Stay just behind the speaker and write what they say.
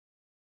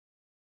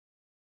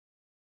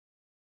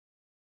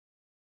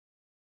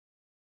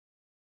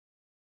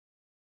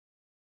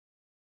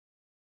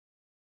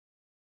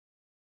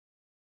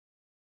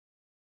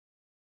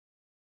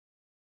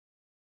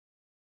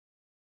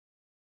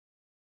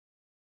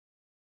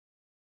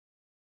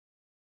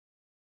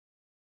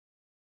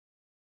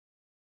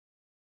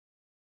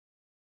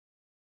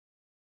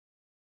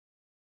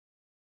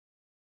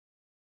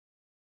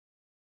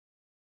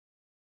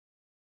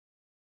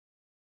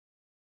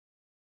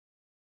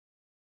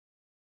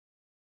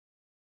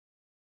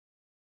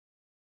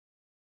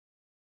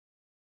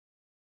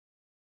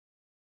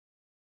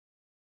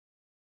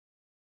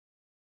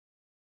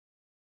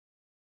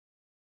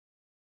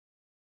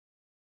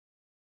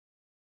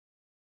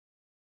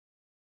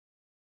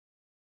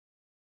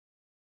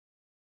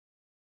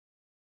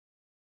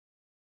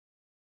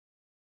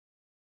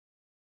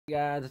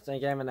Guys, it's Sein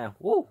Kim now.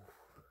 Woo!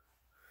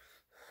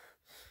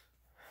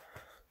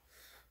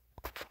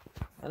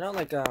 I know,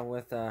 like,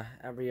 with,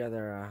 every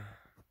other,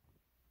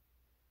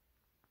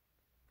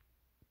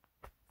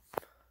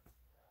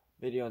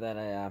 video that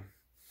I,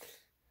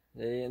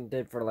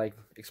 did for, like,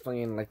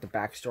 explaining, like, the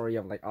backstory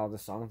of, like, all the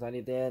songs that he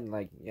did,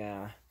 like,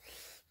 yeah.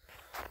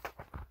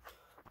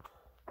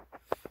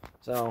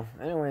 So,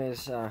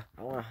 anyways, I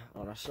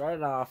wanna start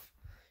it off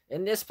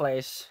in this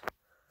place.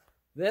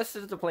 This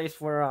is the place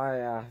where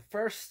I,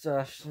 first,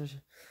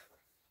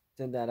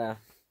 did that,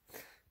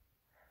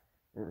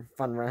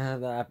 fun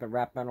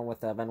rap battle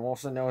with Ben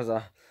Wilson. That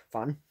was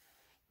fun.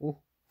 Ooh,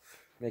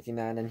 making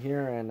that in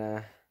here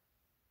and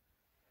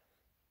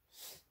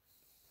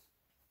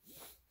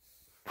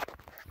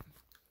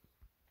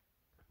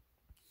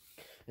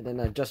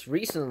then just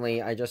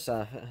recently, I just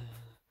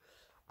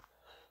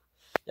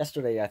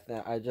yesterday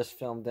I just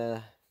filmed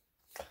the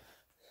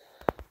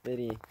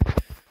video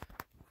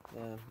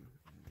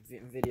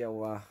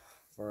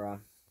for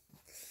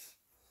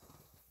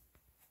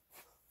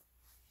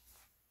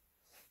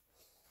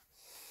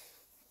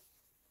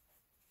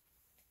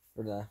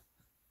the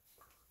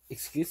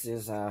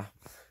excuses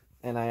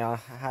and I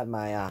had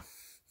my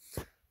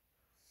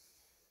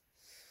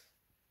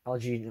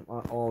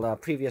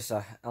previous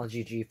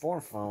LG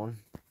G4 phone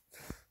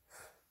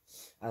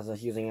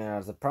as using it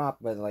as a prop,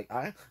 but like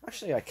I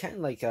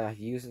can like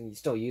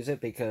still use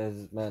it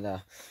because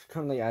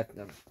currently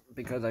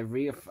because I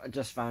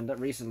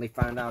recently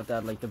found out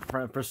that like the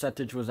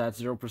percentage was at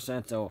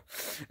 0%, so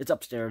it's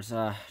upstairs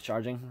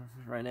charging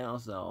right now.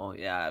 So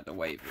yeah, I have to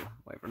wait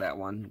for that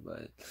one,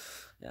 but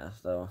yeah.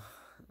 So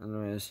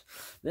anyways,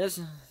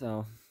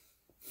 so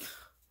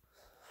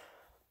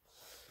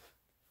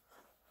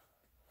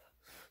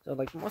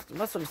like most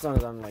of the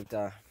songs on like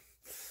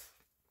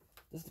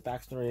this is the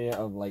backstory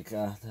of like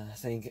the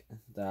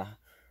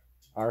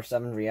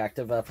R7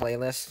 Reactive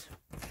playlist,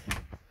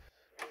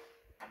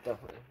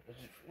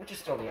 which is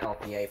still the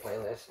LPA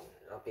playlist,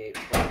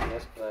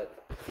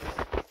 but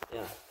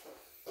yeah.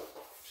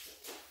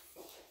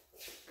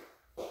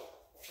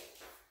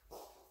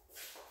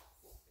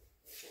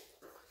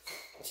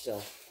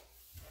 Still.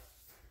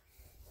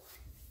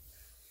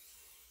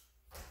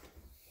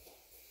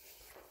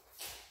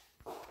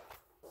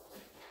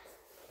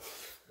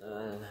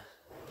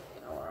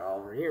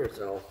 Here,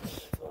 so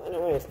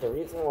anyways, the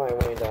reason why I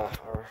made our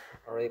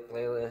R8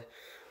 playlist,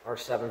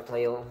 R7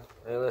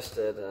 playlist,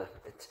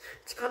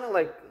 it's kind of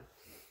like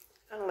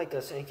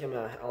the Sein Kim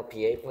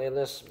LPA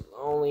playlist,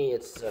 only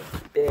it's a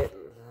bit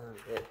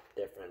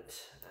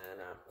different,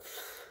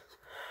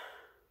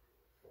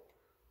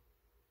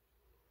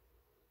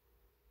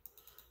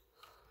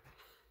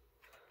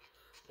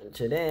 and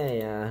today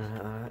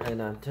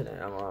today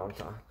I want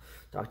to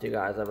talk to you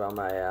guys about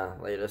my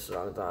latest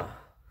song.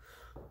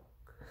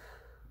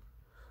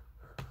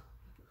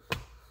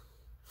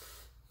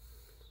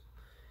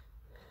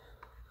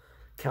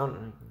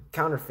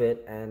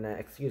 Counterfeit and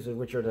Excuses,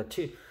 which are the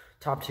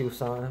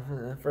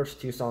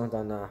first two songs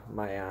on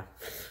my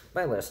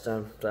playlist.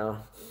 So the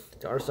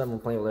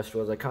R7 playlist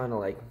was kind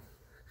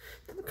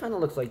of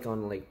looks like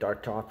on like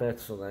dark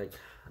topics, so like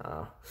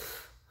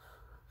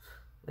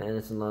and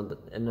it's another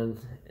and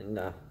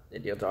the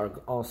videos are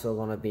also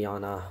gonna be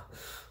on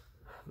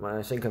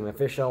my Sein Kim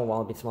official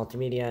Wallabeats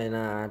Multimedia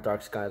and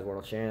Dark Skies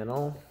World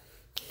channel.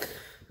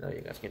 So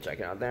you guys can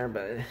check it out there,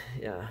 but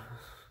yeah.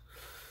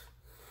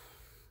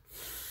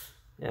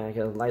 Yeah,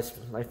 because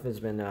life has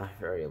been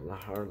very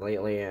hard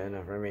lately,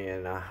 and for me,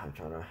 and I'm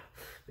trying to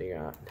figure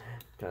out,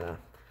 trying to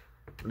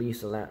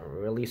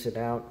release it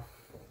out.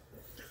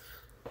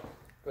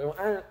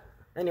 Well,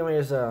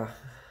 anyways,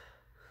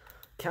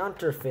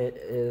 Counterfeit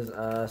is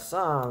a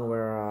song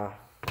where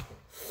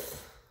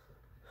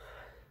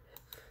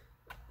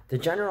the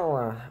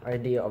general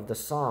idea of the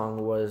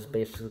song was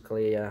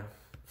basically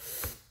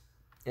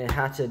it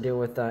had to do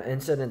with the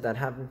incident that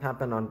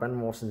happened on Ben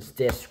Wilson's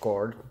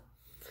Discord.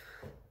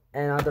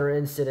 And other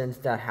incidents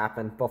that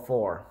happened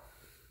before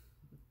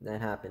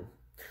that happened.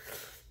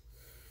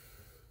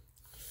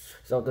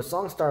 So the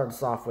song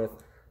starts off with,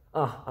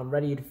 I'm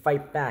ready to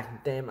fight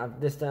back. Damn,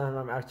 this time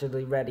I'm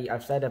actually ready.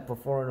 I've said it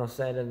before and I'll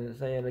say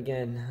it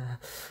again.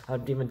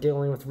 I've been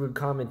dealing with rude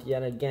comments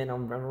yet again.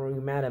 I'm really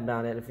mad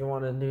about it. If you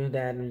want to do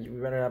that,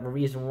 you better have a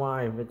reason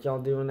why. But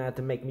y'all doing that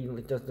to make me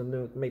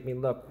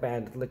look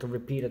bad. Like a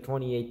repeat of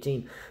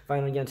 2018.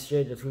 Fighting against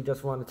strangers who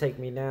just want to take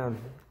me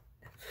down.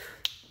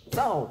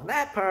 So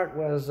that part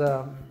was,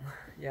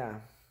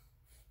 yeah.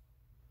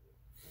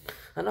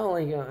 I know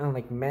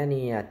like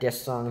many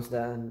diss tracks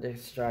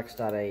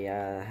that I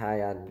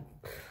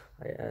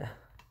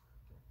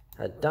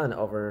had done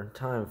over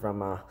time,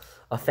 from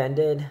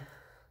Offended,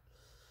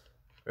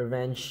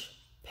 Revenge,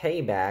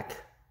 Payback,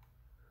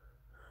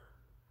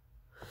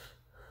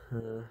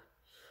 and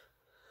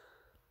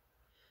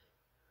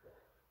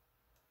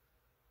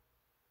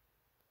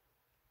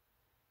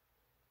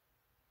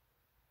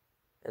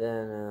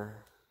then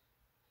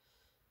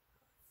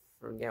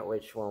forget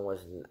which one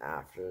was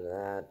after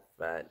that,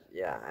 but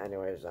yeah,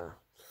 anyways,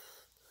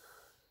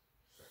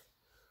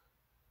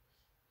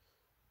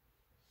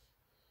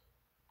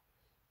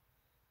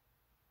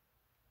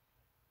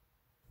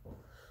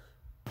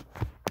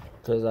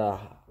 Cause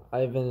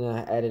I've been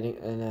editing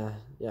and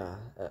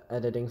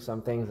editing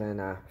some things,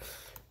 and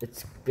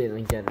it's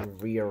been getting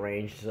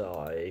rearranged.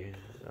 So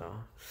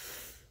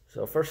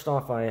first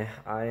off,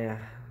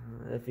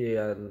 if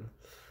you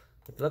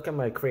look at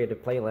my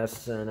creative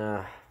playlists,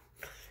 and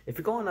if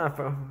you go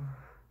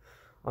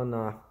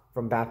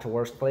from bad to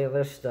worst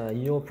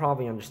playlist, you'll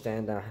probably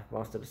understand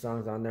most of the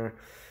songs on there.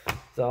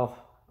 So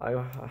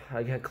I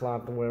get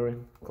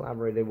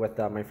collaborated with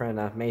my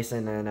friend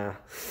Mason,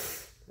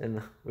 and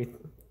we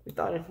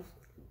thought I'd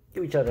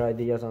give each other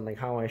ideas on like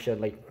how I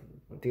should like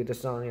do the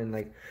song, and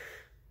like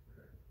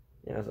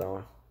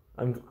so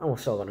I'm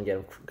still gonna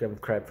give him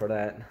credit for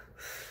that.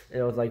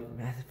 It was like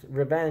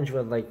revenge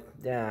with like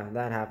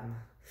that happened.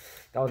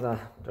 That was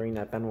during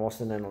that Ben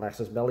Wilson and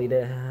Alexis Belly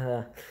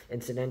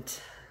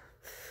incident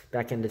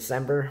back in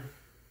December,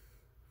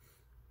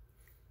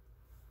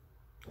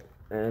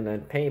 and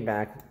then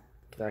Payback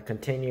that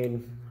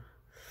continued,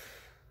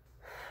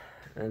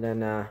 and then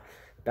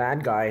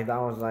Bad Guy, that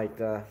was like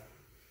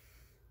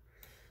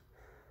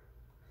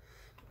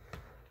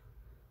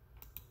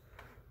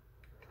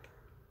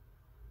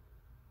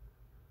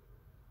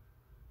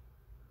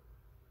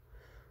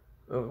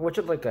which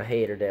is like a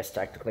hater diss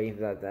technically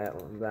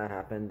that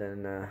happened,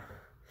 and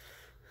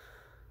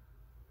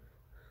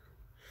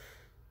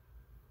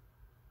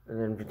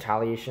then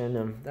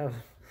Retaliation, that was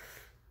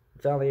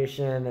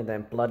Retaliation, and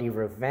then Bloody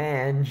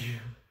Revenge,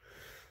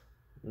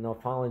 No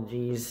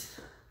Apologies,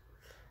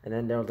 and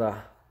then there was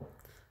a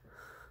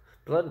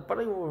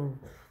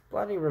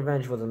Bloody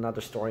Revenge was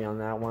another story on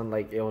that one.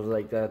 Like it was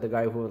like the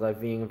guy who was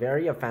like being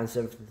very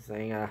offensive,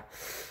 saying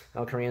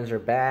how Koreans are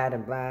bad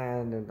and blah,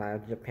 and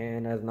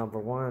Japan as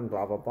 #1,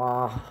 blah blah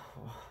blah.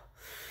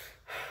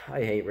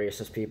 I hate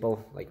racist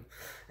people, like,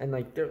 and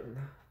like they're.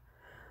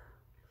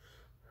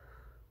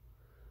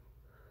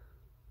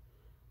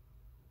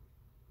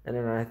 And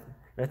then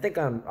I think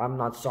I'm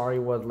Not Sorry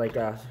was like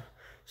a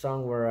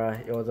song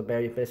where it was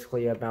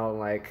basically about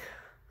like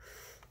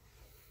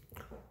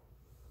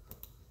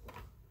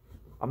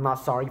I'm not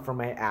sorry for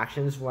my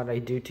actions, what I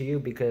do to you,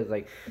 because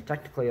like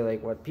technically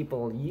like what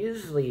people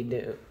usually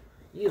do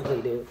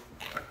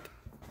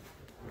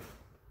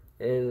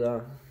is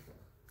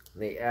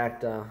they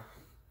act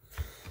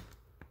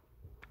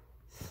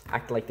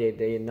like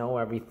they know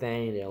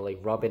everything. They'll like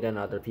rub it in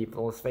other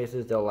people's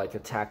faces. They'll like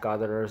attack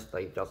others,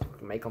 like just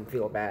make them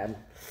feel bad.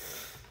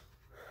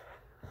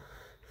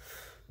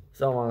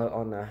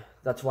 So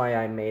that's why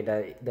I made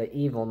the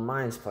Evil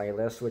Minds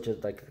playlist, which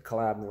is like a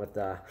collab with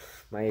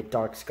my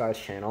Dark Skies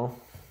channel,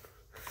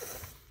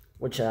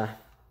 which I'm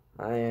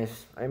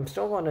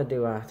still going to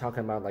do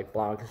talking about like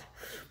blog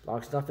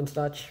stuff and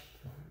such,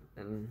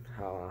 and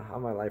how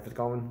my life is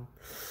going.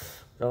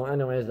 So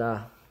anyways,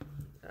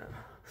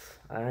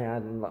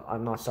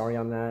 I'm not sorry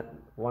on that.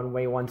 One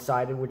way, one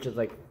sided, which is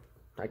like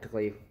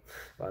practically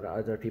about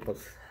other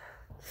people's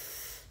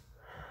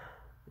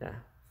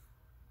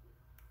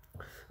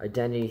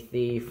Identity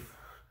Thief,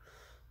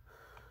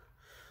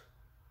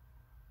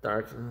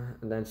 Dark,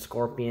 and then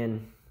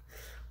Scorpion,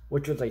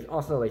 which was like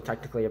also like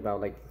technically about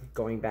like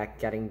getting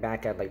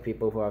back at like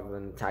people who have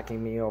been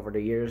attacking me over the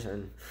years,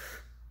 and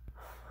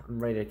I'm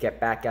ready to get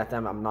back at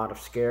them. I'm not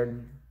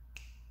scared,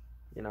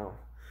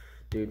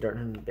 do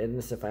dirty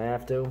business if I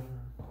have to.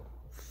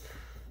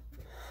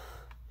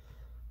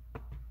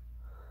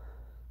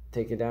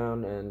 Take it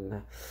down,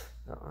 and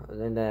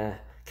then the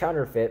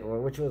Counterfeit,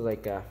 which was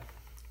like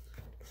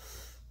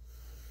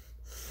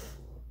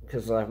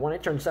because when I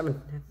turned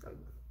 7,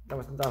 that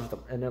was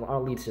and it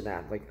all leads to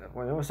that. Like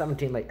when I was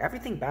 17, like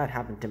everything bad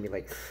happened to me.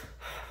 Like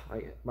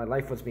my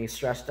life was being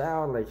stressed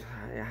out. Like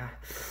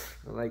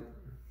I'm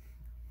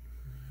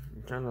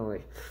trying to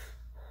like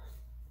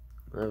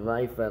live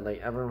life, but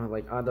like everyone,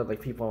 like other like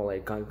people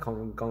like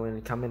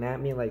coming at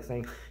me, like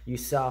saying you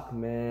suck,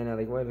 man, and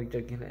like what,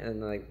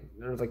 and like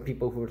there was like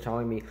people who were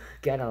telling me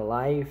get a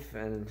life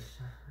and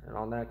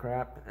all that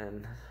crap,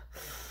 and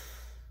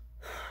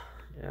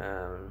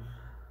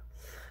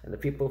and the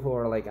people who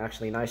are like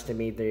actually nice to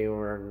me, they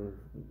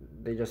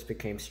just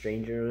became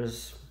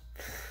strangers.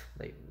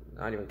 Like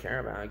I don't even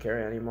care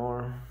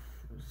anymore.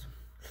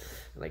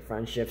 Like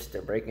friendships,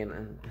 they're breaking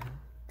up.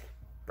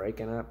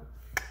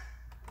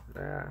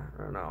 I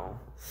don't know.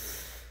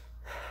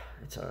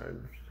 It's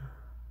hard.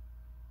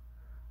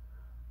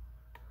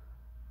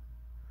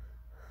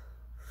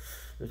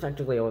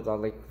 Technically, it was all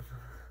like.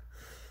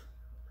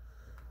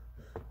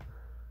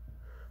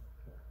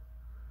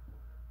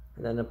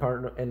 And then the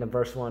part in the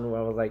verse 1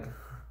 where I was like,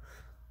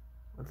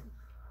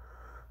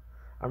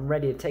 I'm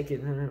ready to take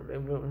it.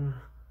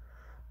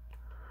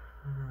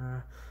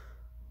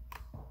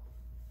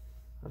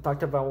 I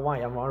talked about why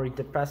I'm already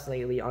depressed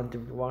lately on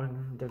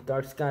the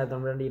dark skies.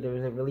 I'm ready to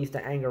release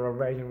the anger. I'm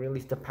ready to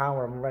release the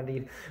power. I'm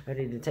ready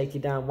to take you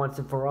down once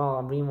and for all.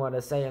 I mean what I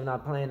say. I'm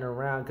not playing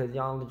around, because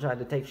y'all try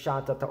to take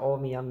shots at the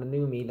old me. I'm the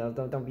new me.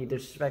 Don't be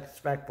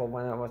disrespectful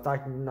when I was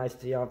talking nice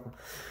to y'all.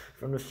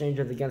 From the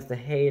strangers against the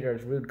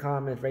haters, rude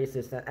comments,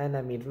 racists,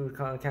 enemies, rude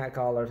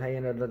catcallers,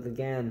 haters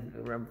again.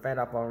 I'm fed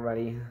up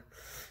already.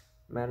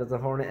 mad as a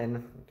hornet,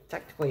 and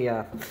technically,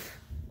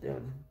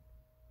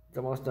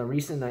 the most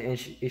recent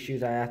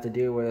issues I have to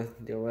deal with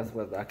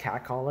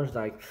cat callers.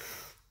 Like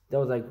there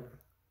was like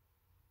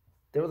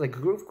a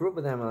group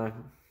of them.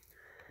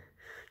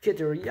 Kids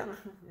who were young,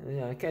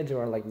 kids who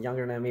are like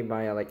younger than me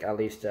by like at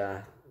least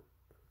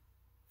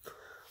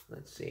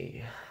let's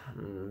see,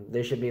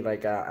 they should be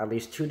like at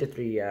least 2 to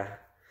 3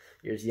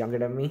 years younger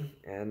than me,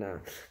 and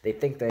they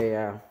think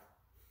they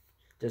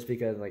just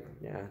because like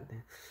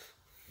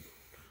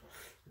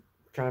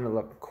trying to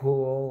look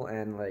cool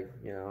and like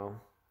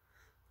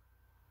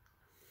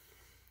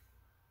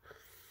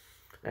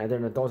and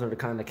then those are the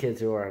kind of kids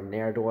who are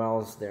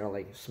ne'er-do-wells. They're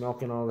like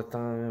smoking all the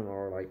time,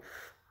 or like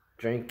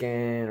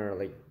drinking, or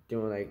like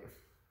doing like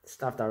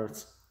stuff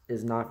that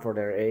is not for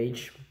their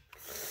age.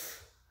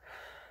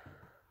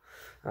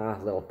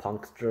 Little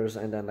punksters.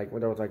 And then like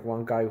there was like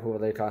one guy who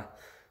was like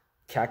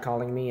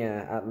catcalling me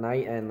at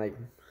night, and like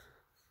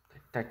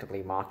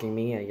technically mocking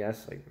me, I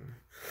guess. Like,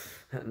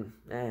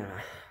 yeah.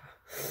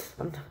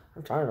 I'm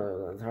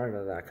tired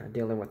of that,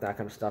 dealing with that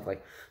kind of stuff.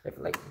 Like, if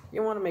like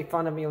you want to make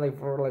fun of me like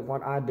for like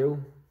what I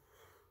do,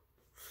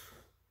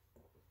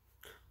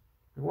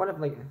 what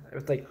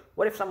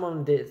if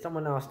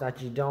someone else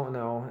that you don't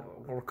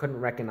know or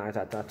couldn't recognize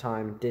at that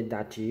time did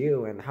that to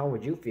you, and how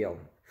would you feel?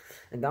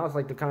 And that was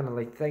like the kind of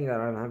like thing that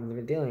I've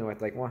been dealing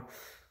with. Like, what,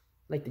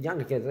 like the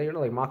younger kids, they're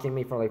like mocking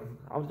me for like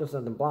I was just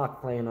on the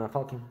block playing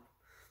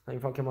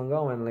Pokemon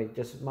Go, and like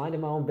just minding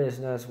my own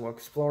business,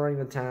 exploring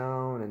the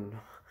town, and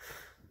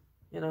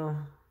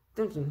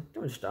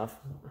doing stuff.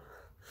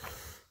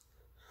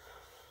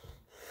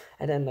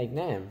 And then like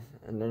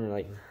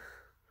like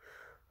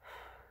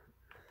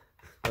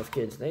those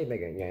kids, they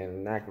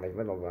can act like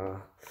little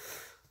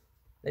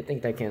they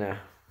think they can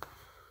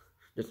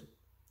just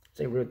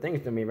say rude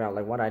things to me about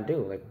like what I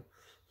do. Like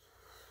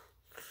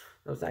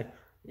I was like,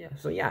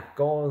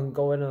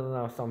 go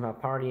into some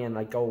party and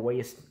like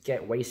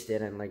get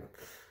wasted, and like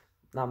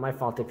not my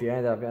fault if you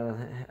end up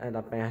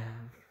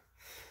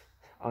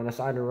on the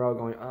side of the road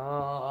going,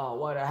 oh,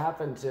 what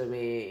happened to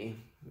me?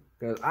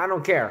 Because I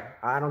don't care.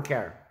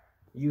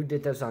 You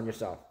did this on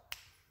yourself.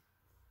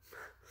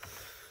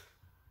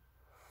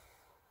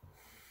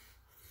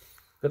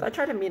 Because I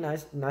try to be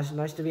nice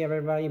to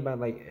everybody, but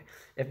like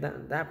if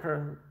that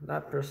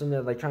person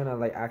is like trying to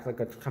like act like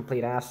a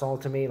complete asshole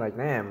to me, like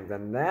then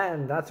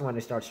that's when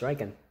they start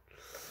striking.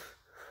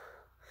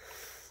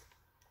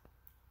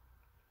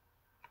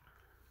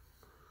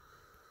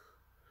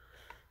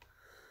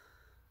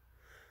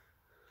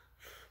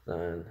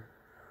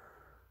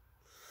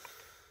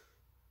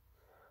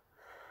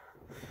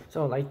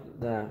 So like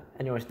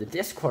anyways, the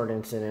Discord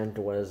incident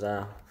was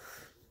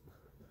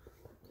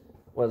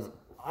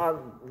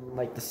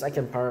like the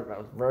second part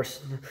of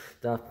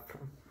the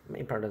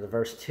main part of the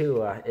verse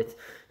 2. It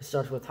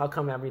starts with, how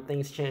come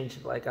everything's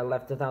changed? Like I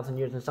left 1,000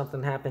 years and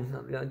something happened.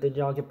 Did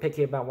y'all get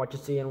picky about what you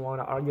see and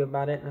want to argue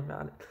about it?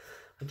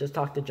 I just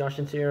talked to Josh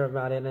and Sierra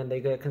about it, and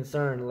they get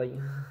concerned. Like,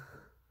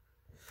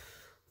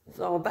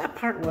 so that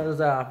part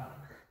was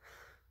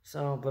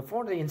so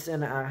before the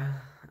incident,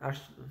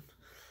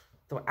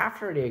 so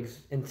after the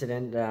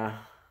incident,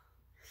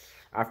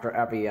 after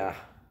every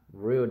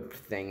rude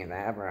thing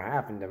that ever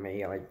happened to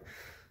me, like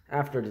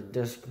after the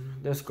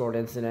Discord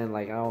incident,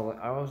 like I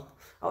was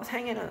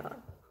hanging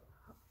out.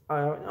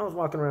 I was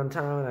walking around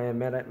town. I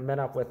met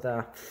up with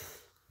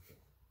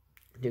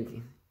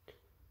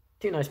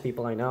two nice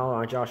people I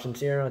know, Josh and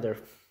Sierra. They're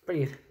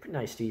pretty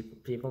nice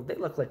people. They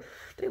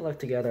look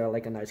together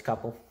like a nice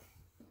couple.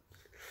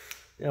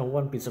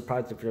 Wouldn't be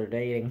surprised if you're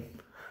dating.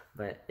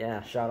 But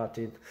yeah, shout out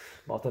to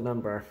both of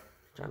them.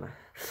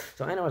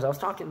 So anyways, I was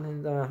talking,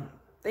 and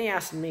they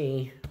asked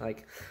me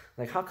like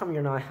how come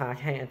you're not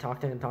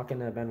talking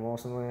to Ben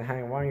Wilson? Like,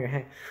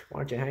 why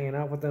aren't you hanging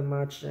out with him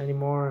much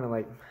anymore? And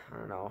like, I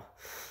don't know.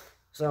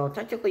 So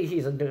technically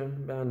he's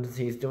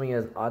doing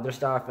his other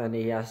stuff, and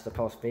he has to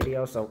post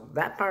videos. So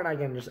that part I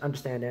can just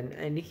understand,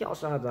 and he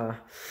also has a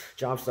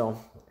job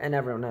still, and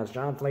everyone has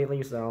jobs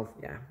lately. So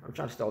yeah, I'm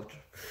trying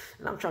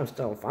to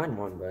still find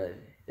one, but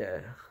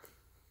yeah.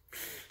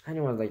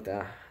 Anyone like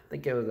that? I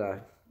think it was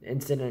a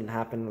incident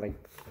happened like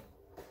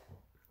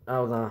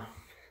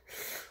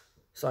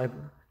so I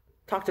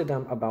talked to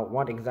them about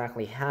what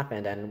exactly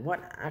happened, and what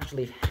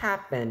actually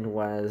happened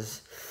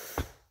was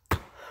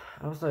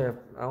I was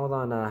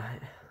on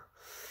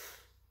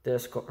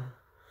Discord,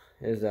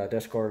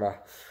 Discord,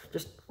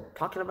 just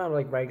talking about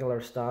like regular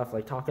stuff,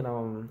 like talking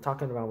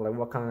about like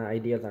what kind of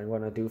ideas I'm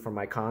gonna do for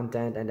my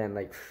content, and then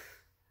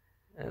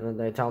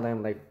they tell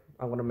them like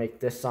I want to make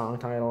this song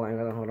title, and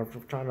I'm gonna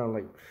try to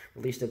like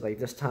release it like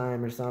this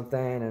time or something,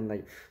 and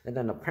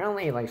then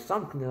apparently like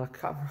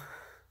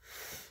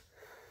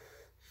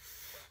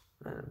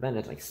then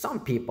it's like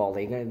some people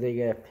they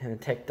get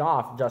ticked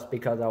off just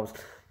because I was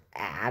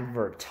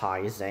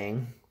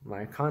advertising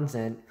my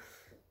content.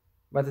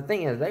 But the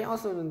thing is, they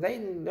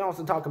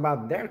also talk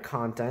about their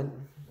content,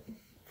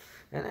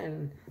 and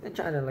then they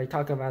try to like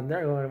talk about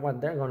what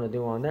they're gonna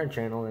do on their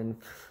channel, and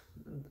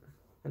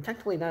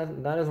technically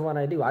that is what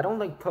I do. I don't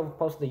like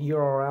post the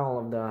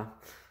URL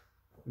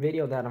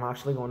video that I'm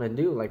actually going to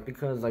do, like,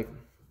 because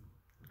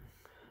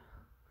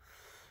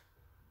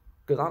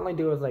all I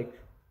do is like,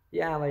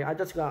 yeah, like I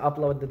just got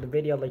uploaded the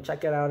video, like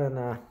check it out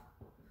in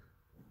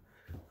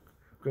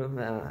group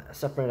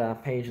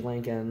separate page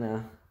link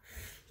and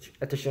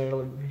at the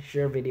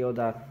share video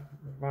dot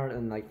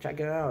and like check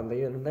it out.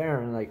 They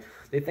there and like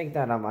they think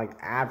that I'm like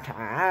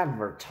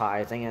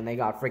advertising, and they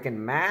got freaking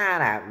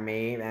mad at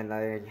me,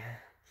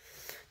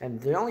 and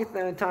the only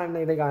time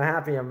they got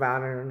happy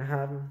about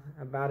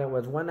it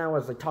was when I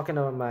was like talking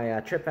about my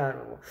trip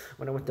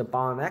when I went to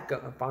Bon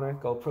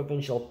Echo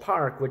Provincial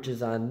Park, which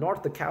is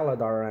north of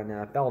Caladar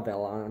and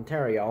Belleville,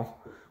 Ontario,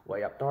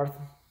 way up north.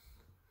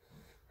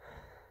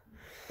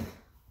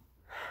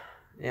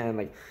 Yeah,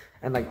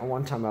 and like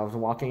one time I was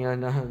walking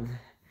in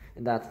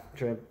that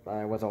trip,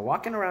 I was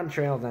walking around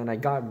trails and I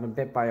got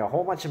bit by a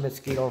whole bunch of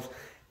mosquitoes.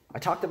 I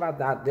talked about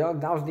that.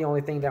 That was the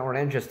only thing they were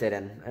interested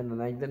in, and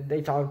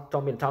they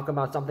told me to talk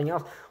about something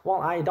else.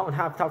 Well, I don't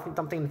have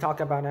something to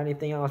talk about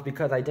anything else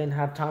because I didn't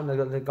have time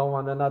to go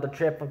on another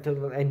trip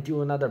and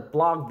do another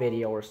blog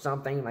video or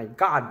something. Like,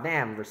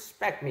 goddamn,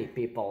 respect me,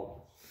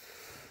 people.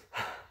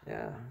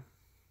 Yeah.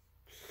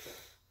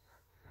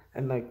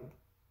 And like,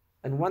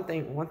 and one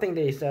thing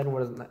they said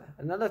was,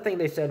 another thing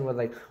they said was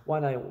like,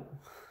 no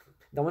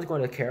one's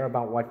going to care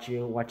about what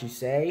you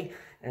say,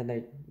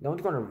 and no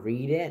one's going to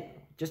read it.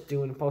 Just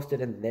post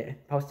it in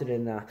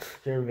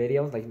certain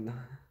videos, like,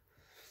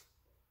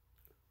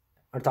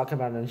 or talking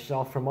about it in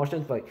self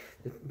promotions.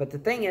 But the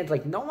thing is,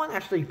 like, no one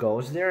actually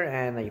goes there,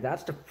 and like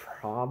that's the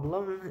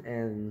problem.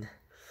 And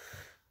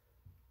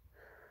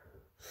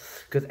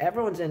because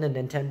everyone's in the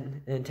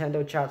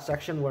Nintendo chat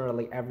section where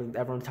like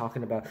everyone's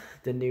talking about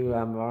the new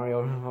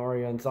Mario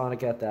and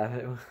Sonic at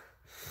the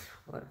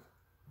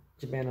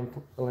Japan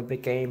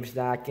Olympic Games,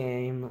 that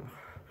game,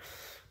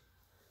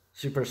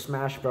 Super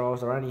Smash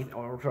Bros. or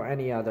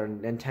any other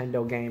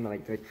Nintendo game.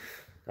 Like they're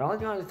all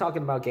just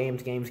talking about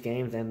games,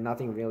 and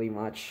nothing really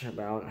much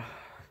about.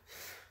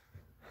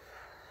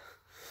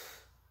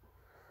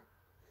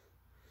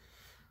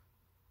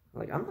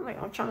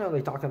 I'm trying to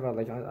like talk about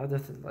like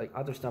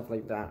other stuff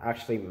like that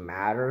actually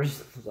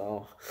matters.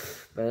 So,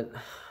 but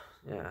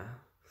yeah,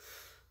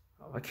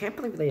 I can't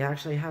believe they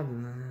actually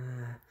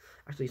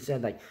actually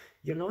said like,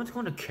 no one's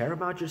going to care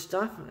about your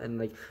stuff, and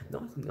like no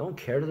one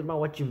cares about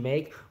what you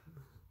make.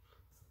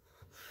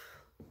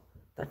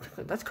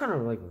 That's kind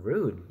of like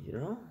rude, you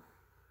know?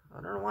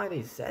 I don't know why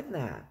they said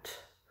that.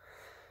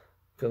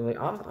 Cause like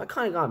I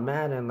kind of got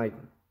mad, and like,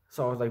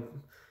 so I was like,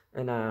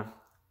 and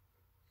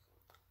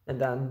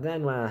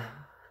then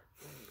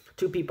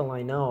two people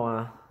I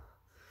know,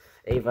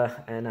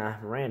 Ava and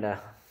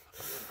Miranda,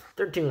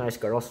 they're two nice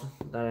girls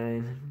that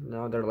I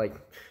know. They're like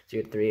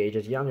 2 to 3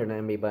 ages younger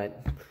than me,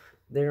 but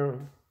they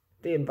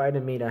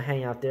invited me to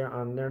hang out there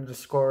on their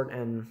Discord,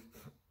 and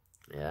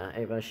yeah,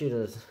 Ava, she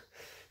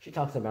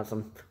talks about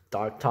some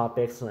dark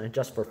topics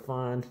just for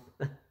fun.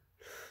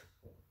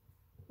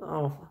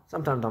 Oh,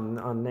 sometimes I'm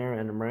on there,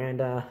 and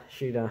Miranda,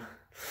 she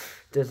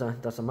does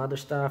some other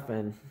stuff,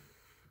 and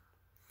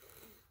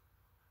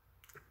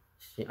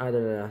she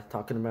either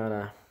talking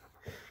about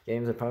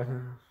games of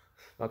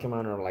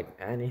Pokemon or like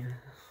any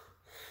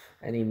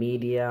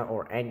media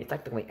or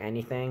technically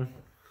anything.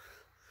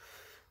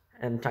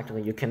 And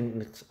technically you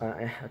can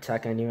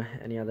attack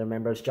any other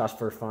members just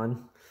for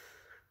fun.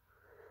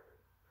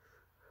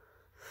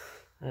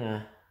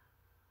 I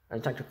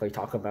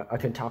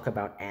can talk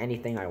about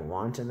anything I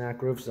want in that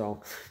group,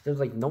 so there's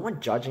like no one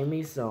judging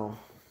me. So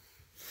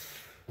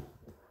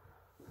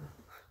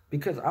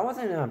because I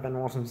wasn't in Ben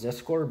Wilson's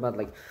Discord, but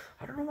like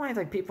I don't know why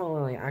like people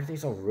are like acting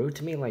so rude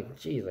to me. Like,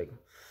 geez, like,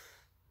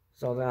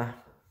 so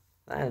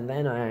and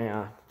then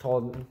I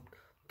told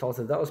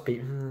to those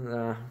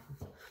people,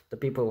 the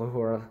people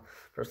who are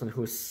person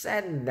who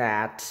said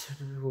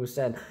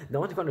no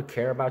one's going to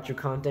care about your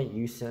content.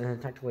 You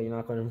said technically you're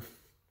not going to.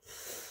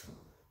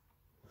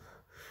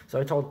 So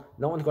I told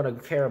no one's going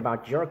to care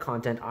about your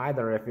content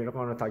either if you're not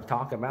going to like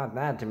talk about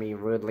that to me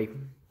rudely.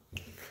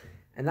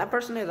 And that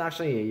person is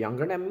actually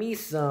younger than me,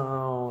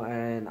 so,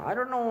 and I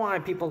don't know why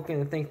people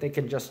can think they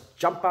can just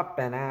jump up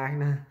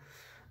and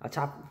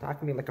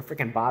attack me like a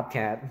freaking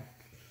bobcat.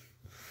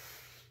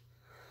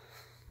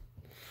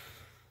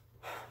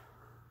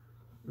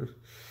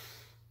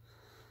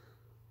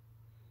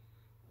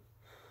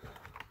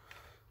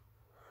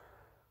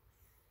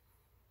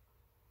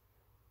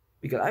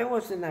 Because I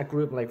was in that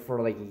group like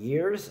for like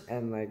years,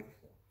 and like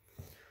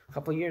a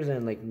couple years,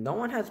 and like no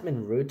one has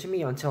been rude to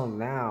me until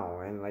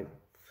now, and like,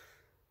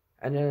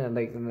 and then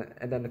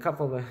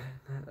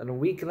a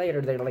week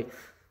later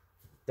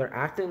they're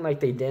acting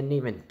like they didn't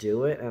even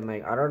do it, and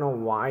like I don't know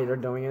why they're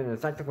doing it,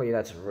 and technically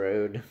that's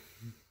rude.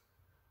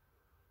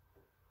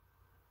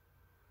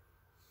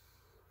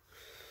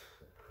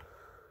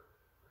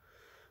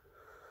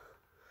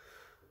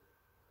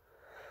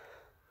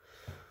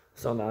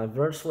 So the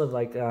verse was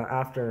like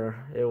after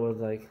it was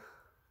like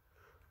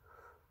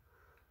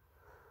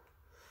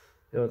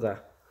it was a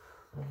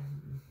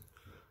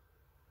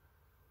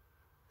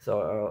so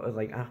it was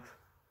like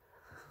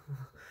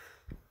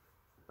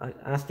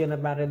asking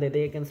about it,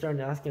 they concerned,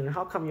 asking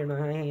how come you're not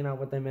hanging out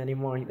with them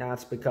anymore.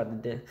 That's because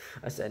of this.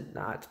 I said,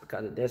 nah, it's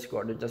because of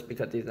Discord, or just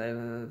because these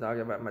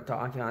talking about my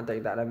talk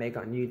content that I make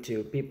on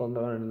YouTube. People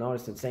don't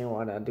notice and saying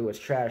what I do is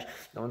trash.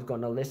 No one's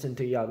gonna listen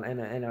to y'all,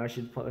 and I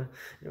should put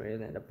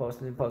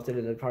posted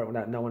in the part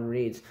that no one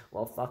reads.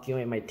 Well, fuck you,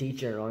 ain't my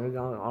teacher or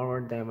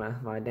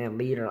my damn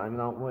leader. I'm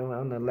not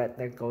gonna let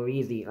that go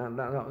easy. I'm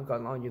not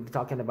gonna you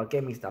talking about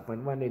gaming stuff.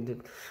 When they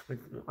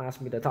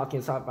asked me to talk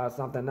about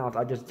something else,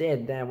 I just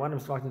did. Damn, what am I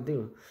supposed to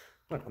do?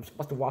 What, I'm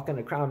supposed to walk in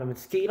the crowd of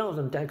mosquitoes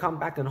and then come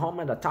back and home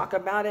and to talk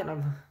about it?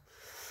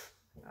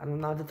 I don't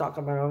know how to talk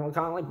about it,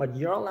 kind of but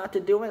you're allowed to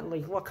do it?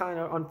 Like, what kind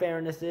of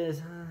unfairness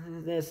is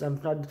this? I'm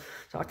talking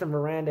to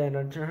Miranda,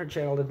 and her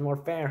channel is more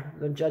fair.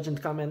 The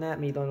judging's coming at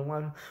me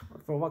for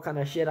what kind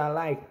of shit I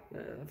like.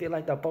 I feel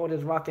like the boat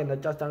is rocking,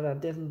 drop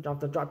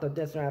the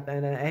disc rap,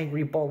 and an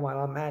angry bull while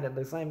I'm at it.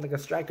 The same like a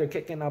striker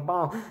kicking a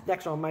ball.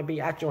 Next one might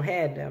be at your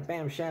head.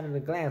 Bam, shatter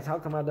the glass. How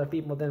come other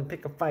people didn't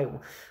pick a fight?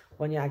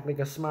 When you act like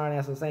a smart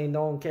ass and saying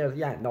no one cares.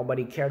 Yeah,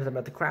 nobody cares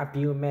about the crap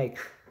you make.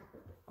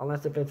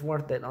 Unless if it's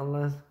worth it,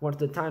 unless worth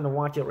the time to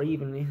watch it, or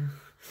even,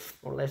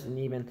 or listen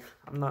even.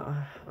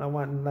 I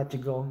want to let you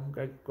go,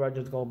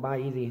 grudges go by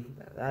easy,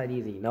 that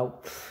easy,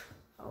 nope.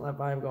 I'll let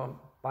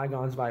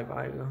bygones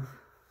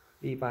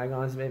be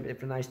bygones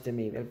if you're nice to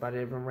me. But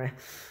if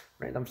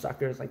random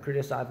suckers like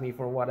criticize me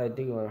for what I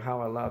do or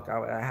how I look,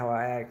 how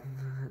I act,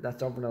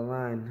 that's over the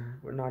line.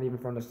 We're not even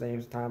from the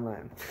same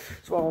timeline.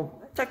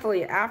 So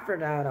technically after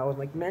that, I was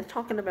like, man,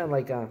 talking about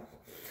like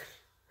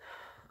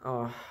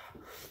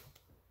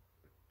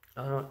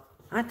I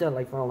had to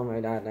like follow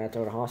my dad to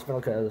the hospital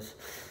because,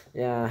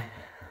 yeah,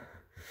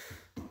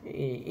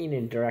 he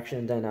needed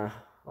directions, and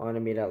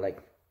wanted me to like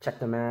check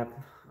the map,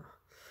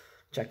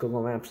 check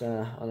Google Maps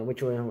on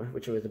which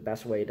was the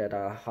best way to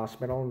the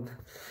hospital,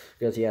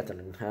 because he had to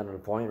have an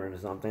appointment or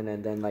something.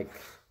 And then like,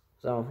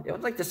 so it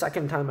was like the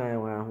second time I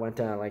went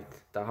to like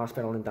the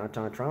hospital in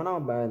downtown Toronto.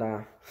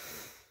 But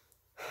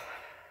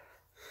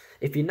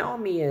if you know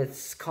me,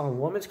 it's called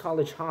Women's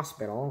College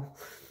Hospital.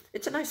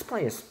 It's a nice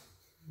place.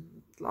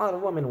 A lot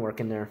of women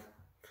working there.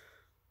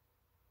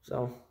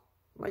 So,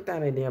 I like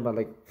that idea, but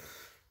like,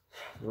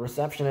 the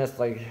receptionist,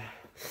 like,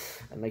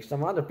 and like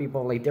some other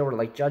people, like, they were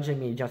like judging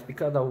me just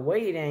because of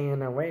waiting in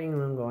the waiting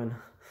room, going,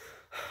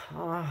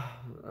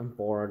 I'm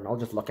bored. I'll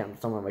just look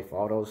at some of my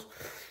photos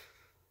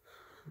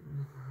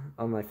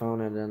on my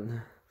phone, and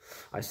then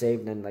I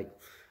saved, and like,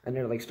 and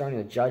they're like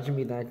starting to judge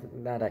me that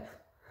I,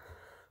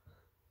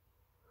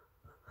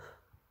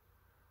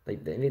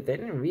 like, they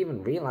didn't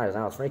even realize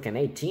I was freaking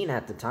 18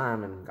 at the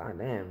time, and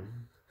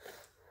goddamn.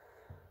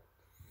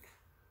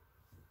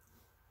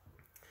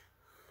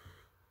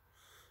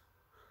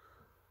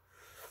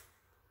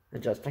 It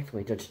just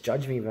technically just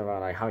judge me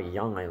about like how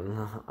young I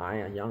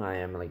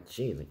am. Like,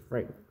 geez, like,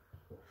 freak.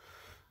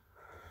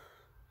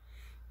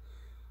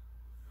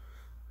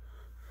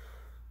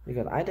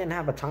 Because I didn't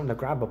have a time to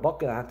grab a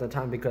book at the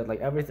time, because like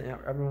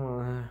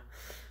everyone.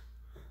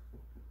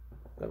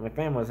 But my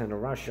family was in a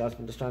rush. I was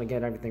just trying to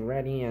get everything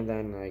ready, and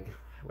then like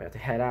we had to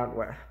head out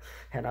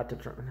to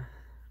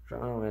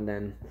Toronto, and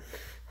then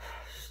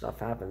stuff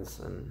happens,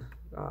 and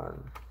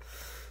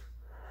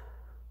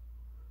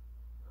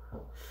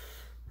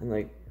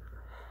like,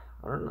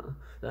 I don't know.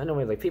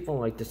 Anyway, like, people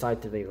like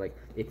decide to be like,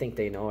 they think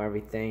they know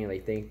everything. They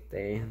think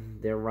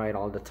they're right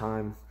all the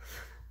time,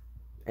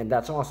 and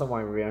that's also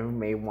why we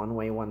made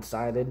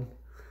one-sided.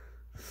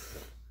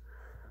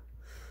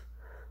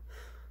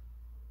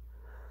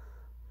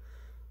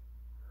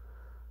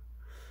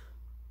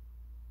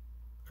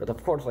 But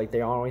of course, like,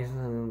 they always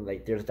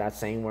like, there's that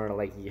saying where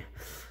like you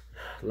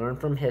learn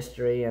from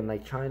history and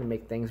like trying to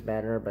make things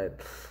better,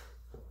 but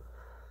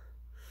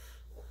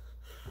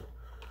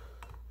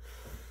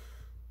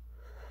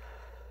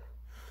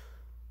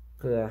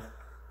and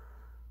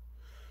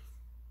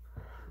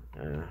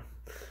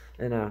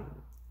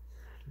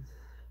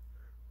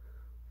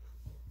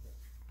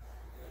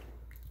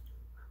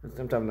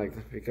sometimes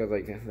like, because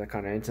like that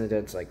kind of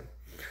incidents like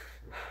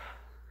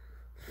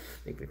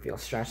make me feel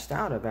stressed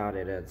out about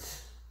it.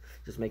 It's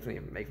just makes me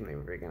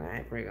freaking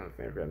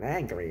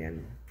angry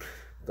and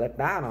flip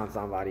out on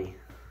somebody.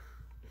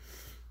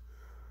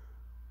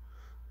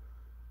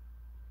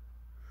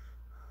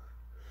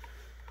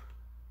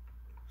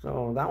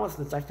 So that was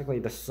technically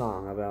the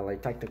song about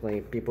like technically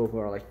people who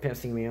are like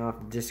pissing me off,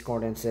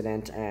 Discord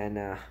incident, and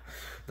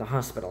the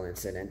hospital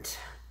incident.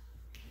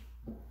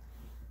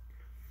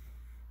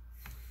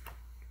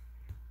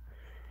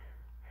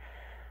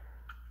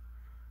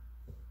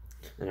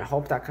 And I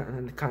hope that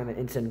kind of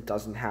incident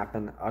doesn't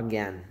happen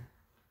again.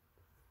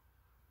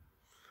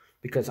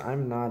 Because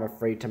I'm not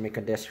afraid to make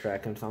a diss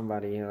track on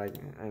somebody,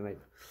 and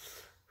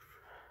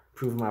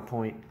prove my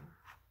point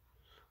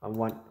on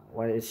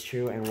what is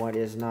true and what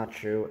is not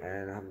true,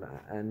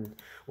 and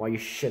why you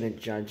shouldn't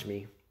judge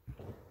me.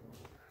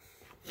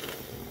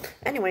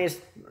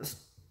 Anyways,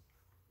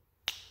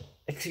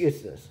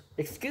 excuses.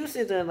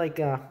 Excuses are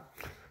like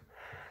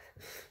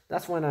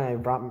that's when I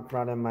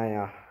brought in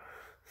my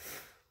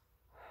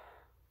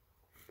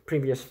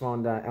previous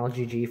phone, the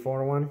LG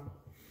G4 one,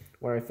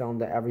 where I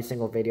filmed every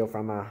single video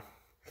from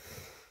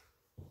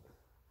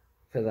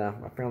because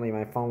apparently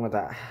my phone was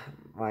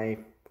my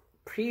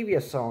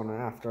previous phone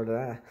after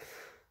that.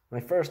 My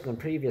first and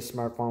previous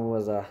smartphone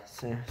was a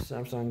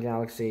Samsung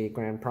Galaxy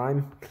Grand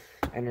Prime,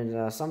 and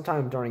then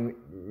sometime during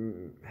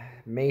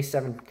May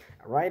 7th,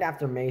 right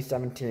after May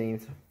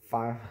 17th,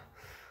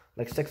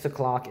 like 6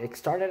 o'clock, it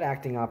started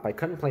acting up. I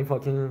couldn't play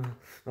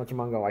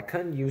Pokemon Go. I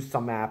couldn't use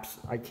some apps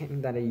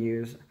that I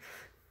use,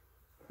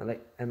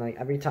 and like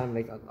every time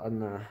like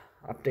an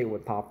update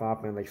would pop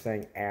up and like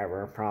saying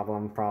error,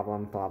 problem.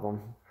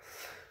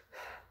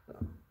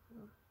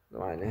 So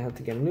I had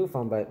to get a new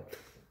phone, but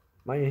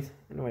my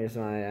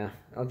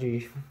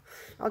LG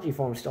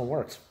phone still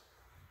works.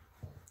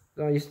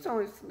 So you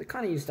still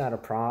kind of use that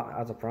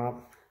as a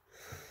prop.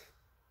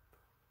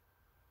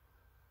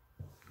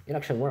 It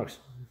actually works.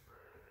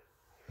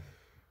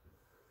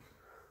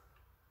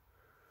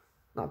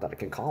 Not that I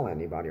can call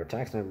anybody or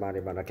text anybody,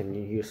 but I can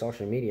use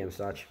social media and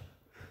such.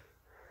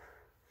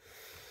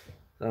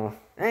 So,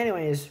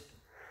 anyways,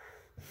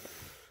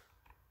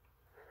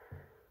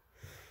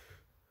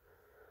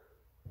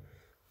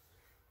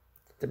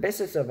 the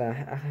basis of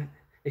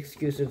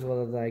excuses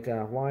was like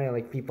why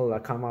like people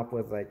come up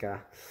with like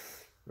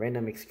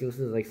random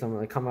excuses, like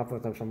some come up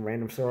with some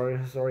random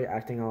story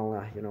acting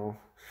all you know,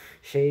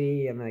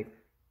 shady and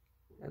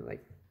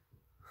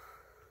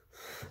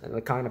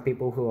the kind of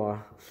people who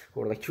are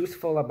like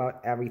truthful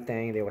about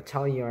everything. They will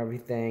tell you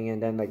everything,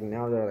 and then like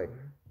now they're like,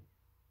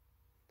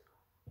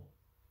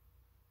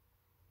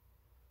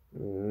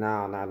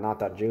 no, not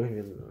that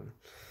Jew.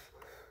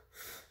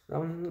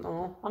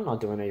 No, I'm not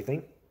doing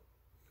anything.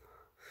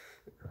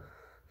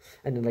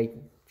 And then like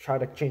try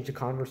to change the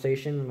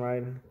conversation,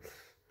 right?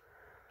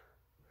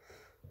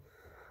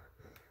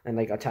 And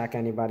like attack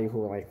anybody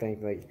who like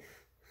think like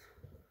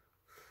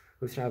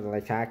who's trying to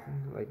like attack,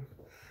 like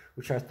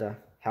who tries to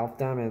help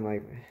them, and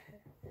like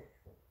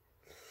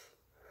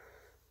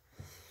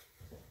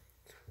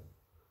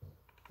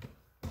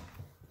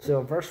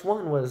so verse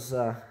 1 was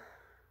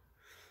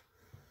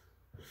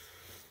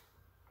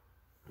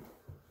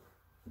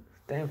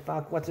damn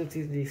fuck, what's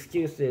the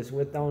excuses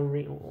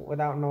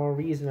without no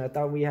reason? I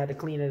thought we had to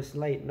clean a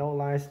slate, no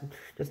lies,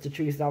 just the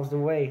truth, that was the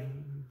way.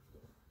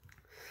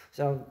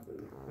 So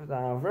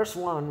verse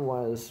 1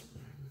 was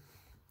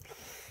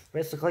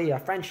basically a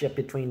friendship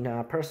between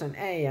person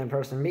A and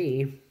person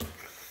B,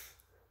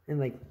 and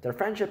like their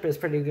friendship is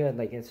pretty good.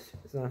 Like it's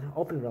an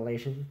open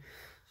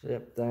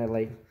relationship.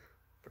 Like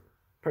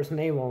person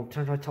A will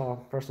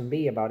tell person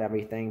B about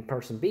everything.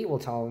 Person B will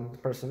tell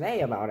person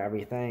A about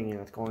everything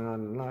that's going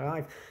on in their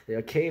life.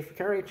 They care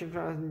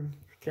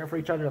for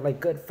each other like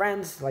good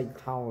friends, like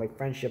how like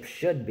friendship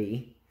should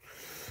be.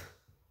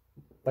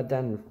 But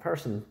then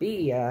person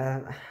B,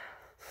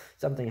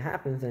 something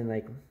happens, and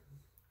like,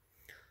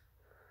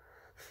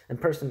 and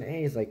person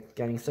A is like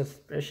getting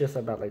suspicious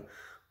about like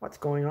what's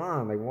going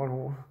on. Like,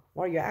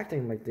 why are you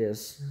acting like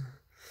this?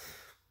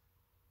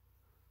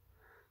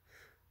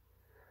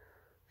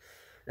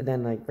 And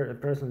then like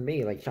person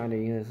B like trying to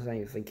use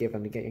things like give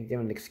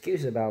an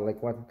excuse about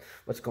like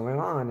what's going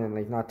on, and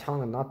like not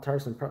telling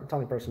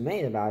person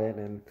A about it,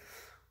 and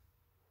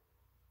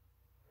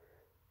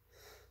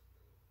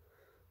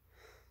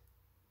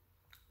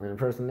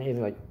person A is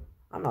like,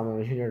 I'm not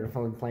really here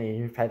to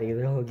play petty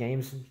little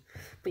games.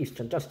 Please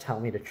just tell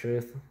me the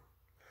truth.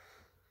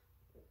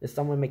 Is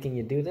someone making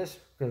you do this?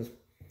 Because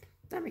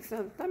that makes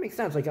sense. That makes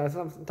sense. Like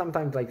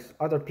sometimes like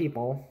other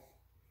people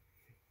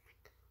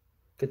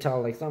could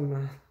tell like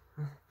some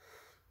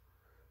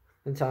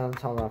and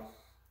tell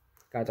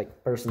guys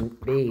like person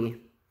B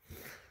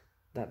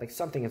that like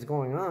something is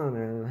going on,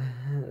 and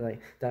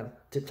like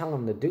that to tell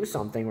them to do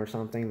something or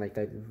something like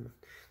that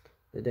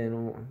they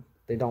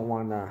don't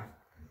want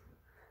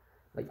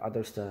like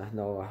others to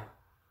know,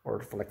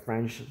 or for like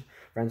friends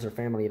or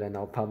family to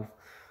know.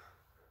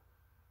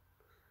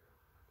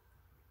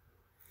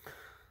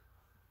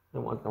 No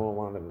one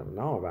wanted them to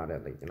know about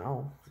it, like, you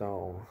know.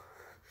 So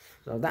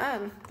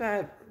that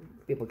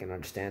people can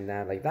understand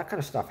that, like that kind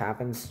of stuff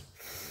happens.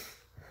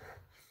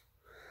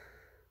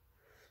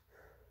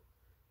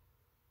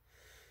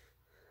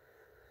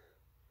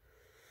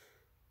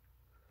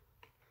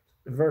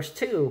 Verse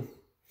 2.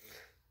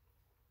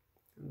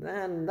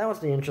 Then that was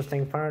the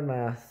interesting part.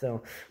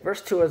 So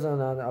verse 2 is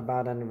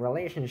about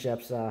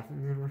relationships. So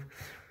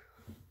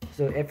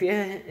if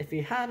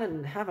you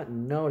haven't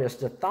noticed,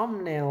 the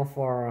thumbnail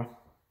for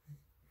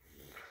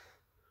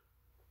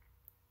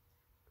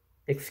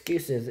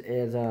excuses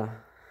is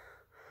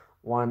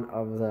one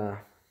of the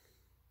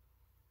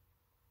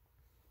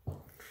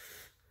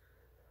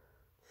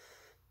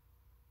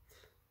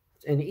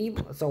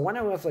evil. So when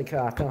I was like,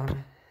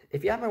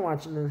 if you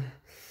haven't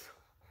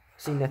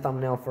seen the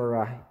thumbnail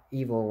for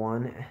Evil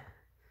One,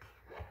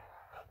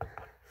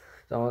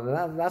 so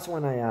that's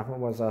when I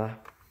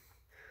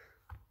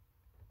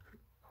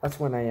that's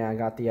when I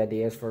got the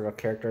ideas for the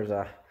characters.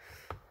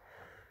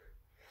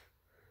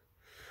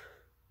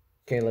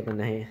 Caleb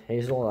and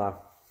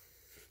Hazel.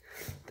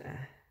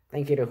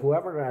 thank you to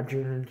whoever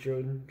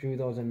drew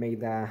those and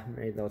made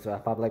those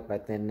public,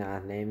 but then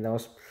name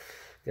those.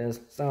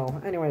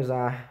 So, anyways,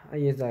 I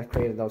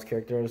created those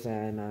characters,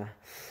 and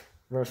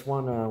verse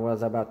 1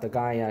 was about the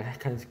guy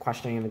kind of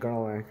questioning the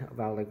girl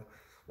about like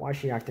why is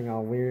she acting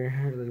all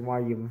weird, why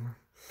are you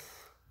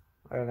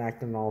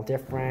acting all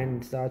different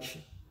and such.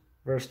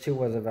 Verse 2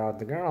 was about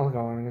the girl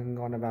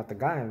going about the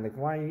guy, like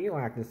why are you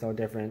acting so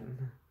different.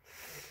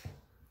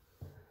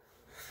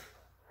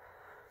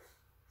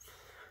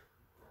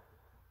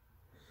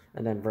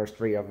 And then verse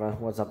 3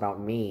 was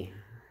about me,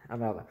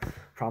 about the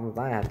problems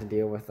I had to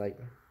deal with, like.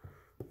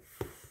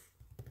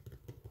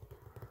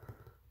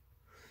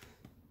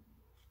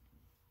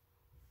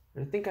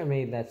 I think I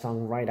made that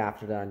song right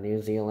after the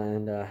New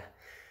Zealand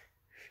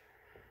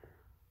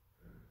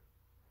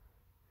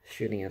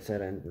shooting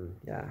incident, and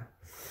yeah.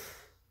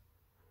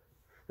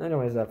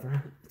 Anyways,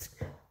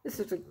 this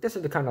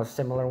is the kind of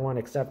similar one,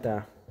 except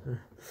in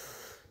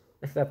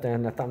the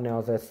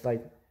thumbnails it's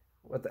like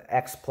with the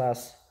X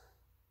plus,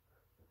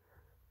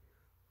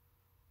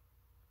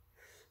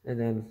 and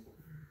then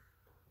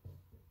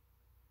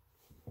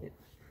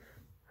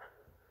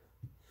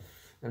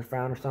and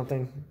frown or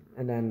something,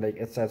 and then like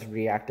it says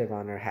Reactive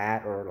on her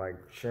hat or like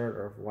shirt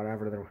or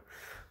whatever the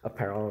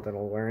apparel that they're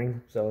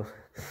wearing. So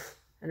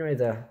anyway,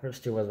 the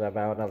first 2 was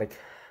about like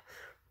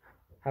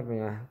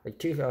having a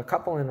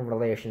couple in a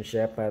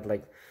relationship, but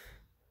like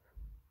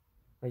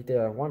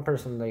the one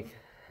person like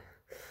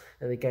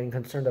getting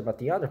concerned about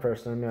the other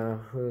person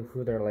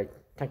who they're like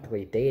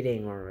technically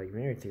dating or like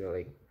married to,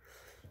 like.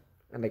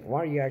 And like,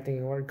 why are you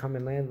acting? Why are you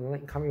coming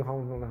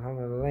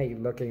home late,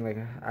 looking like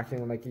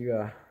acting like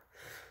you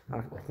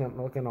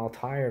looking all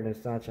tired and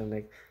such,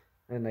 and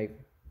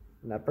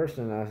that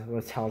person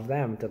would tell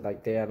them that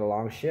like they had a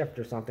long shift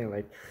or something,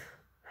 like.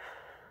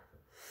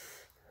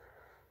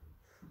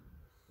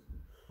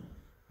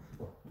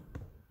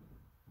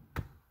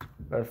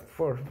 But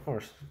for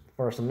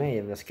some me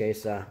in this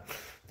case,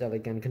 they're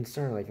like getting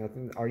concerned, like,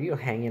 are you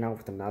hanging out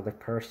with another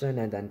person,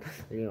 and then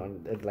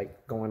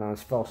like going on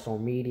social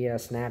media,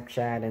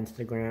 Snapchat,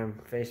 Instagram,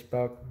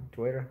 Facebook,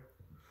 Twitter,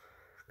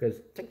 because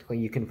technically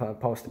you can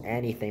post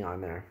anything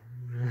on there.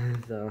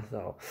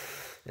 so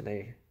and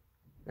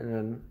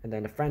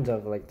then the friends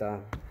of like the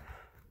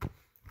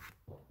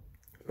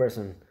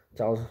person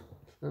tells,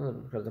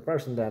 because the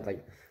person that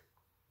like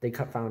they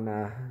found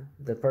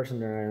the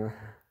person they're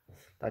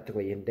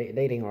practically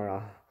dating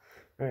or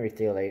married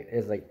to like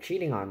is like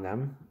cheating on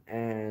them,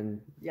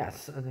 and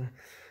yes,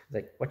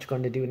 like what you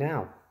going to do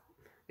now?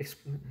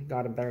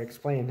 Gotta better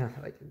explain,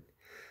 like.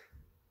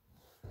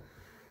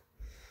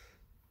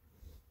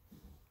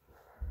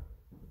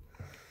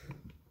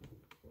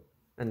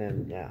 And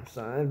then yeah,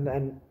 so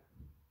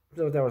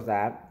there was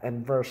that,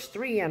 and verse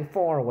 3 and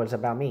 4 was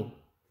about me.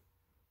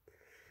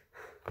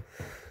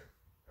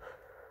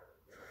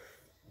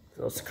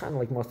 So it's kind of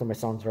like most of my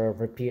songs are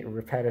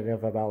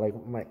repetitive about like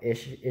my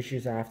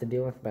issues I have to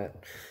deal with,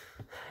 but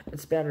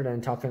it's better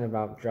than talking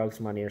about drugs,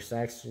 money, or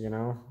sex,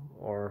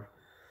 or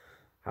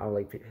how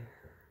like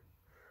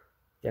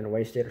getting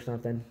wasted or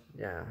something.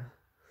 Yeah.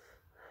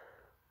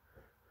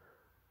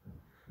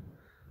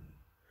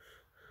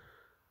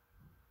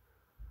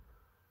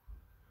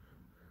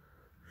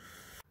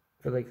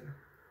 But like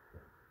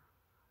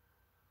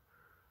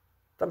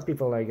some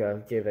people like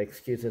give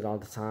excuses all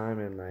the time,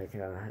 and like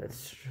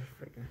it's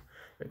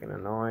freaking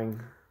annoying.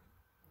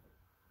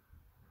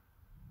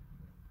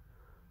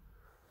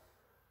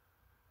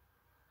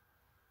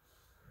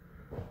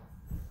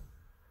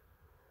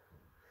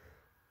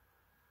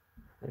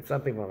 Like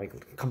some people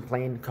like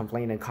complain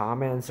in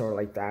comments, or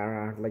like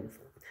that, like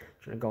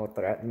trying to go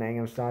threatening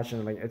and such,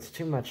 and like it's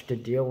too much to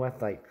deal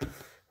with, like.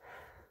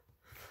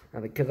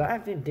 Because I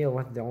have to deal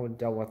with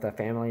the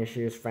family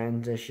issues,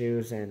 friends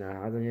issues, and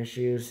other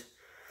issues.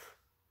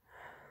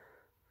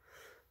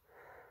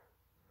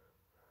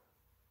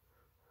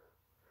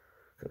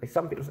 Like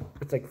some people,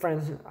 it's like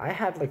friends. I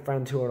have like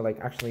friends who are like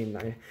actually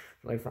nice,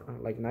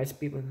 like nice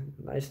people,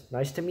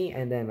 nice to me,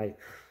 and then like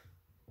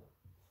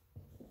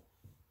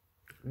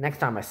next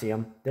time I see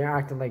them, they're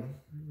acting like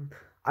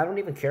I don't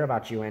even care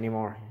about you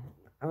anymore.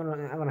 I'm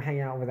gonna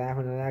hang out with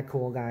that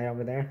cool guy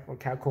over there, or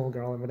cool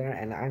girl over there,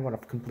 and I'm gonna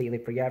completely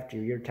forget you.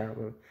 You're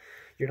terrible.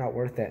 You're not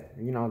worth it.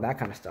 That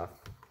kind of stuff.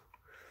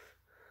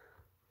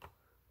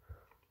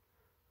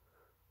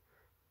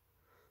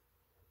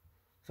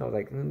 So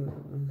like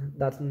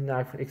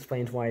that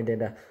explains why I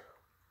did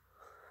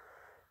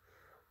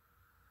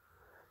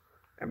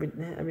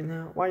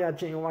why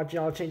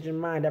y'all change your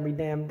mind every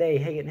damn day,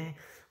 hitting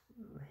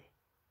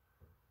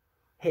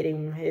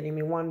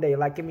me one day,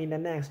 liking me the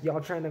next.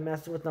 Y'all trying to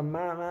mess with the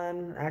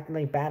man, acting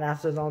like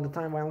badasses all the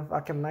time. Well,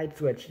 fucking light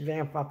switch.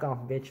 Damn, fuck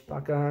off, bitch.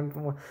 Fuck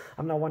off.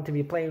 I'm not one to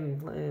be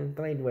played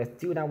with.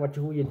 Do that with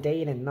who you're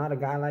dating, not a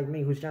guy like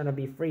me who's trying to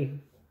be free.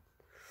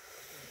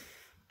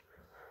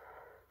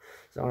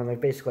 So I'm like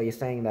basically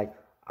saying like,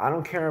 I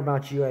don't care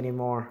about you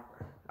anymore.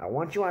 I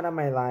want you out of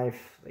my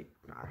life. Like,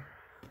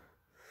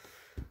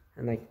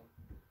 and like,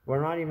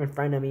 we're not even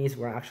frenemies.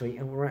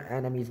 We're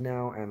enemies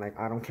now. And like,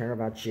 I don't care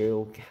about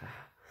you.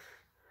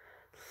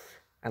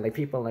 And like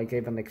people like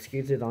gave them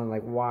excuses on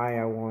like why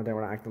they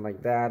were acting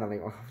like that, and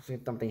like oh,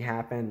 something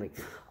happened. Like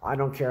I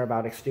don't care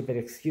about stupid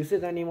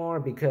excuses anymore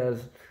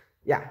because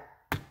yeah.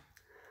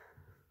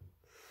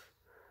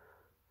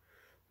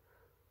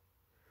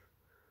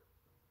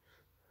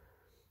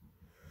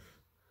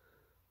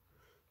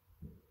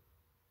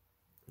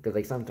 Because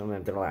like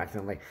sometimes they're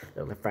acting like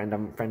they're a friend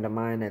of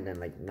mine, and then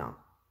like no.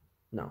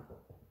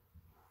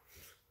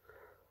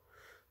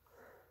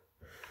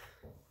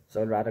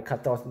 So I'd rather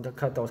cut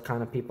those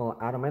kind of people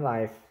out of my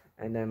life,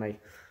 and then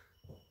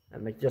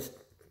like just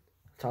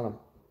tell them,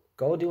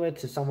 go do it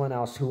to someone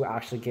else who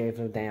actually gave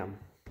a damn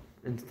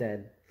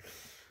instead.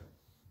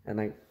 And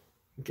like,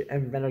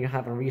 and then you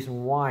have a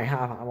reason why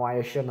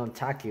I shouldn't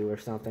attack you or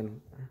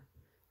something.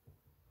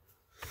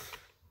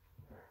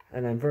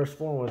 And then verse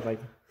 4 was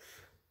like,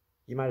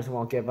 you might as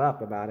well give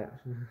up about it.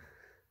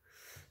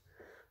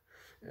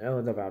 It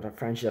was about our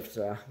friendships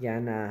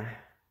again.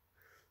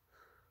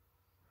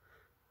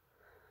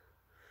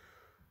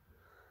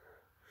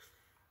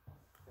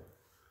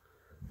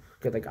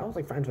 Cause like I was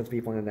like friends with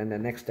people, and then the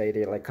next day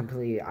they like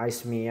completely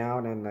iced me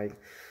out, and like,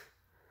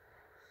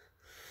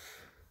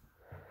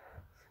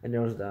 and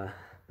there was they're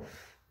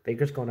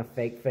just gonna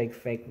fake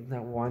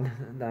that one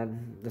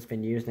that's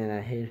been used, and I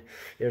hate.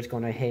 They're just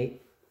gonna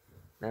hate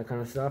that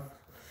kind of stuff.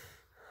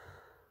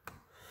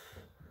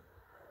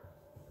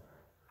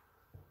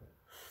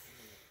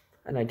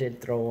 And I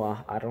did throw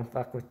I don't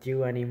fuck with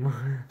you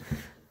anymore.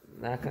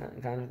 that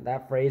kind of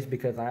that phrase,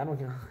 because I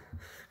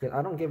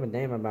don't give a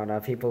damn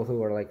about people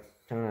who are like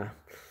trying to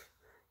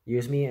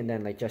use me and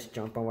then like just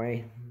jump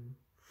away.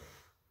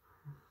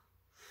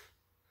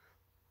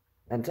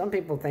 And some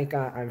people think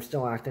I'm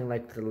still acting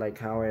like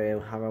how I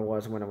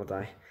was when I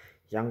was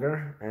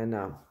younger.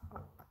 And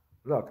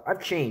look,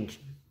 I've changed.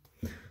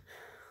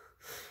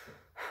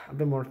 I've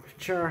been more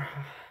mature.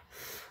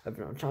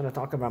 I'm trying to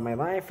talk about my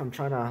life. I'm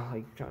trying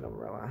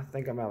to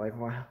think about like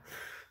why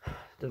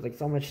there's like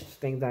so much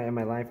things that in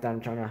my life that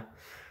I'm trying to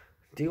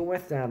deal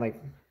with that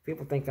like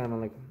people think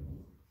I'm like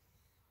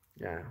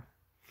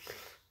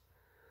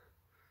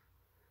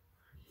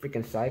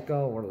freaking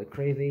psycho or like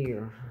crazy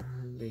or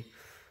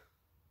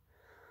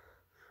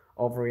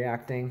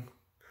overreacting.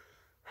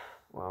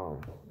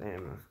 Well,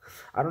 damn,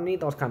 I don't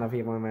need those kind of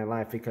people in my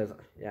life because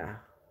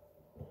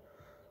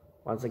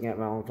once I get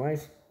my own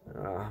place,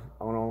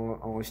 I'll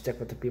only stick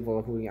with the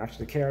people who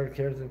actually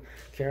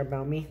care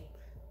about me,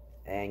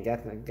 and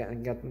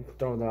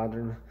throw the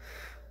other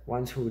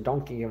ones who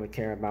don't give a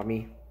care about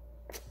me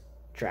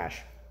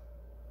trash.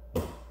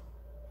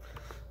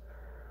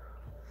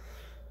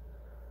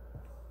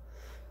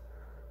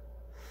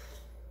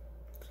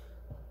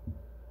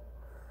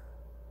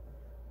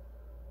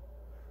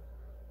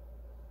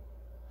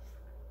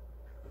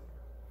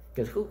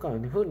 Because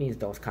who needs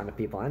those kind of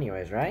people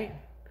anyways, right?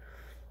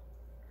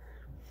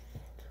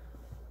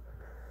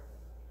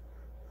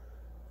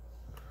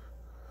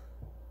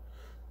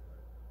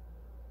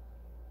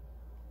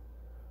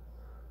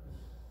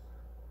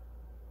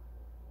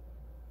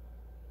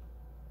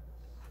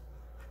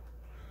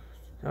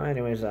 So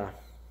anyways,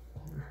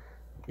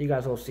 you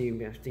guys will see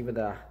with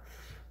the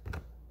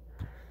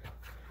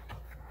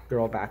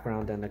girl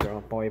background and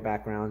the boy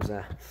backgrounds.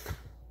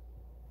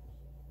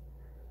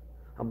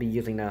 I'll be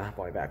using the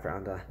boy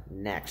background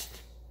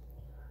next.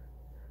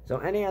 So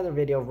any other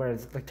video where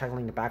it's like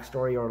tackling the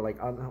backstory or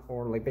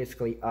like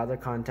basically other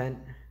content,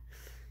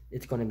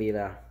 it's gonna be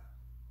the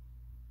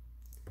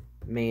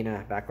main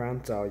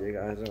background. So you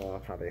guys will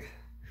probably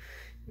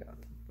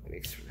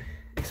be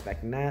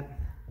expecting that.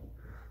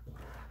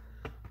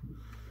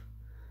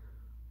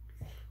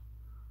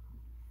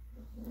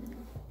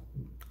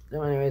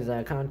 So anyways,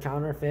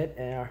 Counterfeit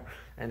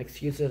and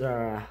excuses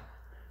are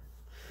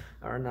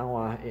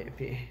now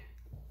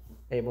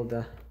able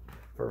to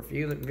for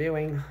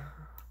viewing.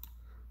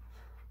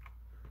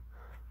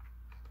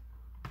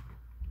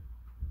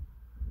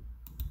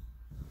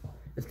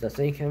 It's the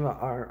Sein Kim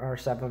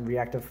R7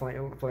 Reactive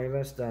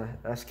playlist,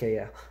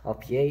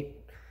 SKLP8.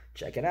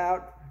 Check it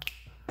out.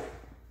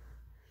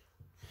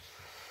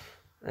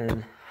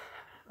 And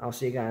I'll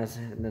see you guys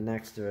in the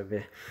next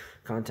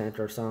content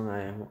or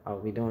song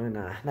I'll be doing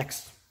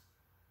next.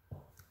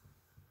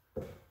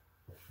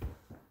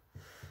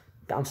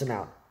 Bouncing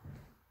out.